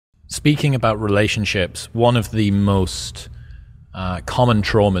Speaking about relationships, one of the most common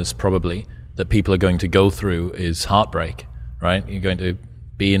traumas probably that people are going to go through is heartbreak, right? You're going to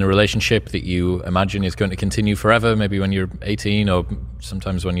be in a relationship that you imagine is going to continue forever, maybe when you're 18 or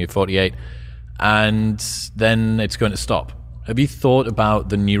sometimes when you're 48, and then it's going to stop. Have you thought about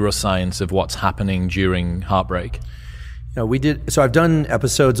the neuroscience of what's happening during heartbreak? We did. So I've done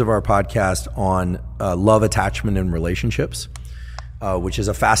episodes of our podcast on love, attachment, and relationships, which is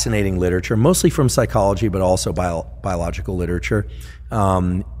a fascinating literature, mostly from psychology, but also biological literature.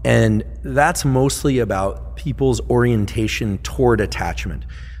 And that's mostly about people's orientation toward attachment.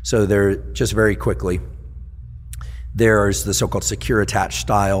 So there, just very quickly, there's the so-called secure attached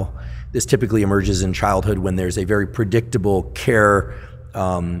style. This typically emerges in childhood when there's a very predictable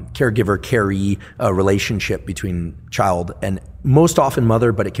caregiver-caree relationship between child and most often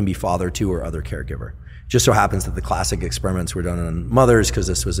mother, but it can be father too or other caregiver. Just so happens that the classic experiments were done on mothers because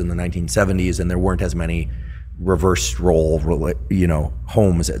this was in the 1970s and there weren't as many reverse role,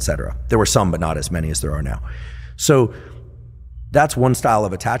 homes, etc. There were some, but not as many as there are now. So that's one style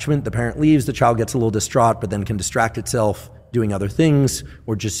of attachment. The parent leaves, the child gets a little distraught, but then can distract itself doing other things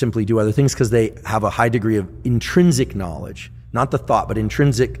or just simply do other things because they have a high degree of intrinsic knowledge, not the thought, but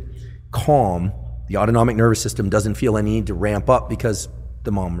intrinsic calm. The autonomic nervous system doesn't feel any need to ramp up because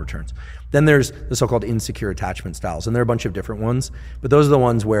the mom returns. Then there's the so-called insecure attachment styles, and there are a bunch of different ones, but those are the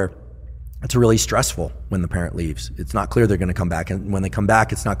ones where it's really stressful when the parent leaves. It's not clear they're going to come back, and when they come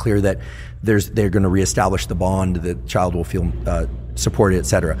back, it's not clear that they're going to reestablish the bond, the child will feel supported,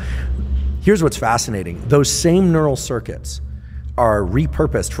 etc. Here's what's fascinating. Those same neural circuits are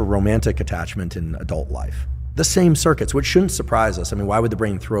repurposed for romantic attachment in adult life. The same circuits, which shouldn't surprise us. I mean, why would the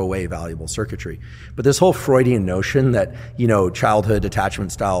brain throw away valuable circuitry? But this whole Freudian notion that, childhood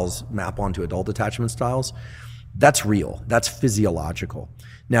attachment styles map onto adult attachment styles, that's real. That's physiological.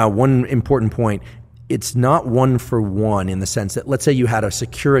 Now, one important point, it's not one for one in the sense that, let's say you had a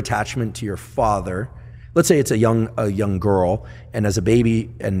secure attachment to your father. Let's say it's a young girl, and as a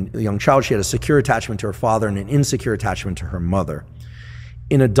baby and a young child, she had a secure attachment to her father and an insecure attachment to her mother.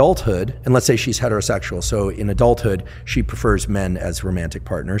 In adulthood, and let's say she's heterosexual, so in adulthood, she prefers men as romantic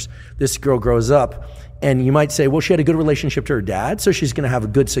partners. This girl grows up, and you might say, well, she had a good relationship to her dad, so she's going to have a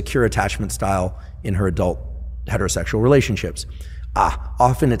good secure attachment style in her adult heterosexual relationships.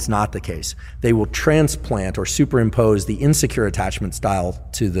 Often it's not the case. They will transplant or superimpose the insecure attachment style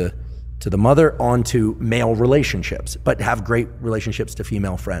to the mother onto male relationships, but have great relationships to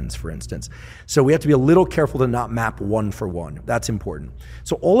female friends, for instance. So we have to be a little careful to not map one for one. That's important.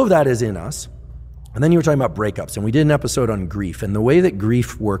 So all of that is in us. And then you were talking about breakups, and we did an episode on grief. And the way that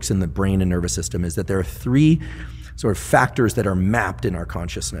grief works in the brain and nervous system is that there are three sort of factors that are mapped in our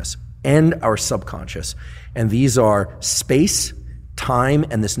consciousness and our subconscious. And these are space, time,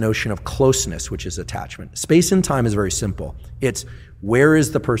 and this notion of closeness, which is attachment. Space and time is very simple. It's where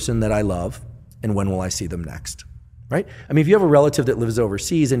is the person that I love and when will I see them next, right? I mean, if you have a relative that lives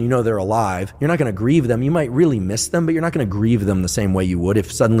overseas and you know they're alive, you're not going to grieve them. You might really miss them, but you're not going to grieve them the same way you would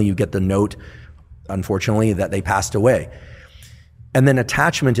if suddenly you get the note, unfortunately, that they passed away. And then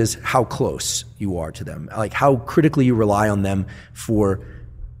attachment is how close you are to them, like how critically you rely on them for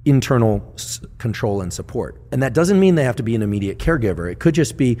internal control and support. And that doesn't mean they have to be an immediate caregiver. It could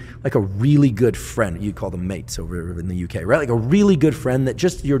just be like a really good friend. You call them mates over in the UK, right? Like a really good friend that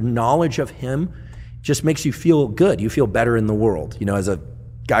just your knowledge of him just makes you feel good. You feel better in the world. As a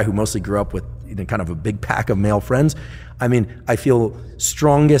guy who mostly grew up with kind of a big pack of male friends, I mean, I feel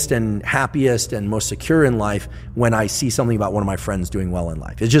strongest and happiest and most secure in life when I see something about one of my friends doing well in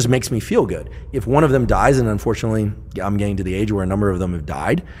life. It just makes me feel good. If one of them dies, and unfortunately I'm getting to the age where a number of them have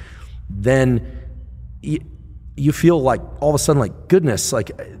died, then you feel like all of a sudden like, goodness, like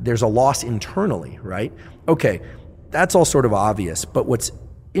there's a loss internally, right? Okay, that's all sort of obvious. But what's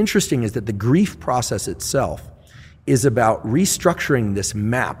interesting is that the grief process itself is about restructuring this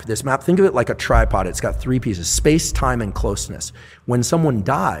map. This map, think of it like a tripod. It's got three pieces: space, time, and closeness. When someone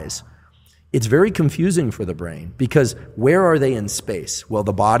dies, it's very confusing for the brain because where are they in space? Well,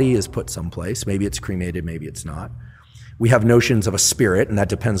 the body is put someplace. Maybe it's cremated, maybe it's not. We have notions of a spirit, and that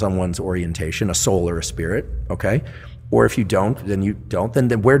depends on one's orientation, a soul or a spirit, okay? Or if you don't, then you don't.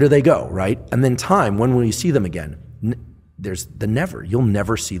 Then where do they go, right? And then time, when will you see them again? There's the never. You'll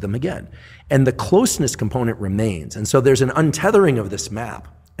never see them again. And the closeness component remains. And so there's an untethering of this map.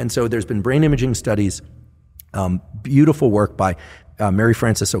 And so there's been brain imaging studies, beautiful work by Mary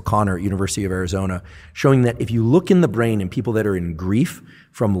Frances O'Connor at University of Arizona, showing that if you look in the brain in people that are in grief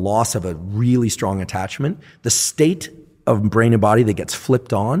from loss of a really strong attachment, the state of brain and body that gets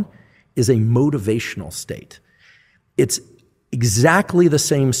flipped on is a motivational state. It's exactly the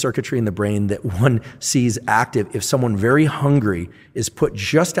same circuitry in the brain that one sees active if someone very hungry is put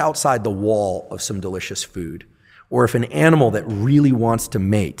just outside the wall of some delicious food, or if an animal that really wants to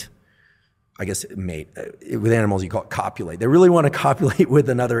mate, I guess mate, with animals you call it copulate, they really want to copulate with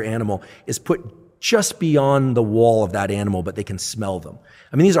another animal, is put just beyond the wall of that animal, but they can smell them.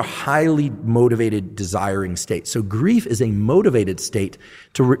 I mean, these are highly motivated, desiring states. So grief is a motivated state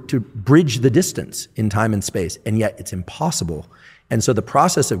to bridge the distance in time and space, and yet it's impossible. And so the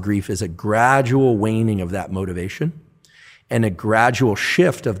process of grief is a gradual waning of that motivation and a gradual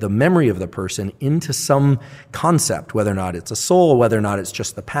shift of the memory of the person into some concept, whether or not it's a soul, whether or not it's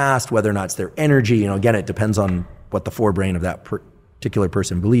just the past, whether or not it's their energy. You know, again, it depends on what the forebrain of that particular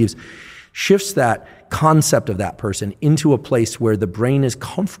person believes. Shifts that concept of that person into a place where the brain is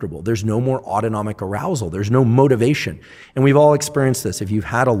comfortable. There's no more autonomic arousal. There's no motivation. And we've all experienced this. If you've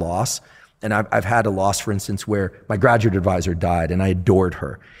had a loss, and I've had a loss, for instance, where my graduate advisor died and I adored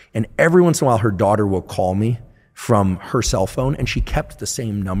her. And every once in a while, her daughter will call me from her cell phone, and she kept the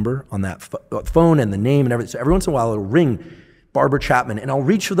same number on that phone and the name and everything. So every once in a while, it'll ring Barbara Chapman, and I'll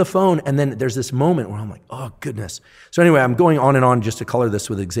reach for the phone, and then there's this moment where I'm like, oh, goodness. So anyway, I'm going on and on just to color this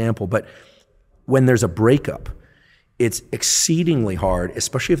with example, but when there's a breakup, it's exceedingly hard,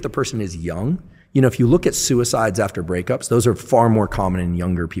 especially if the person is young. You know, if you look at suicides after breakups, those are far more common in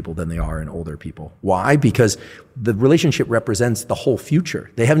younger people than they are in older people. Why? Because the relationship represents the whole future.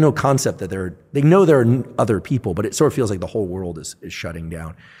 They have no concept that they know there are other people, but it sort of feels like the whole world is shutting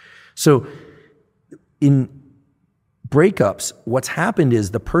down. So in breakups, what's happened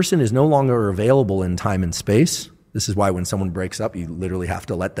is the person is no longer available in time and space. This is why when someone breaks up, you literally have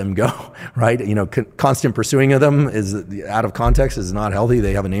to let them go, right? You know, constant pursuing of them is out of context, is not healthy.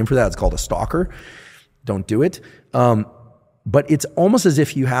 They have a name for that. It's called a stalker. Don't do it. But it's almost as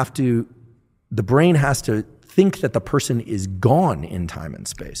if the brain has to think that the person is gone in time and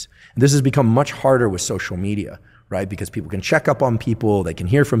space. And this has become much harder with social media, right? Because people can check up on people, they can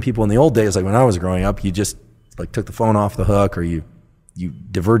hear from people. In the old days, like when I was growing up, you just like took the phone off the hook, or you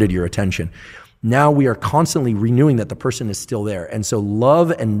diverted your attention. Now we are constantly renewing that the person is still there. And so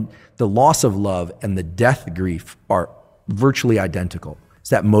love and the loss of love and the death grief are virtually identical. It's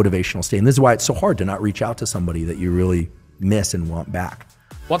that motivational state. And this is why it's so hard to not reach out to somebody that you really miss and want back.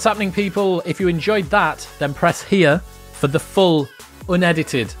 What's happening, people? If you enjoyed that, then press here for the full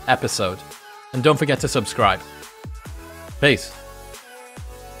unedited episode. And don't forget to subscribe. Peace.